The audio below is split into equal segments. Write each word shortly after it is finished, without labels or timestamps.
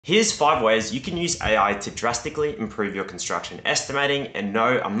Here's 5 ways you can use AI to drastically improve your construction estimating, and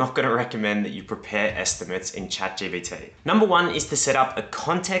no, I'm not going to recommend that you prepare estimates in ChatGPT. Number 1 is to set up a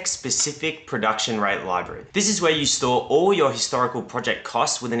context-specific production rate library. This is where you store all your historical project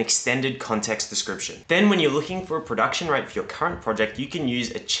costs with an extended context description. Then when you're looking for a production rate for your current project, you can use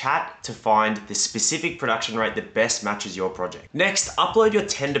a chat to find the specific production rate that best matches your project. Next, upload your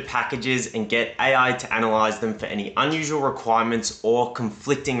tender packages and get AI to analyze them for any unusual requirements or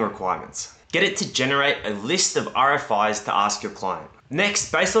conflicting requirements. Get it to generate a list of RFIs to ask your client.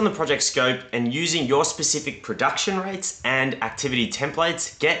 Next, based on the project scope and using your specific production rates and activity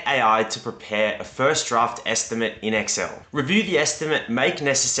templates, get AI to prepare a first draft estimate in Excel. Review the estimate, make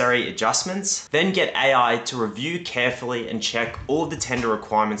necessary adjustments, then get AI to review carefully and check all the tender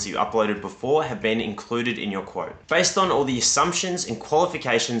requirements you uploaded before have been included in your quote. Based on all the assumptions and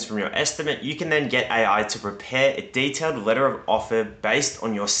qualifications from your estimate, you can then get AI to prepare a detailed letter of offer based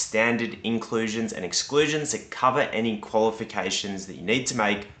on your standard inclusions and exclusions that cover any qualifications that you need to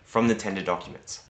make from the tender documents.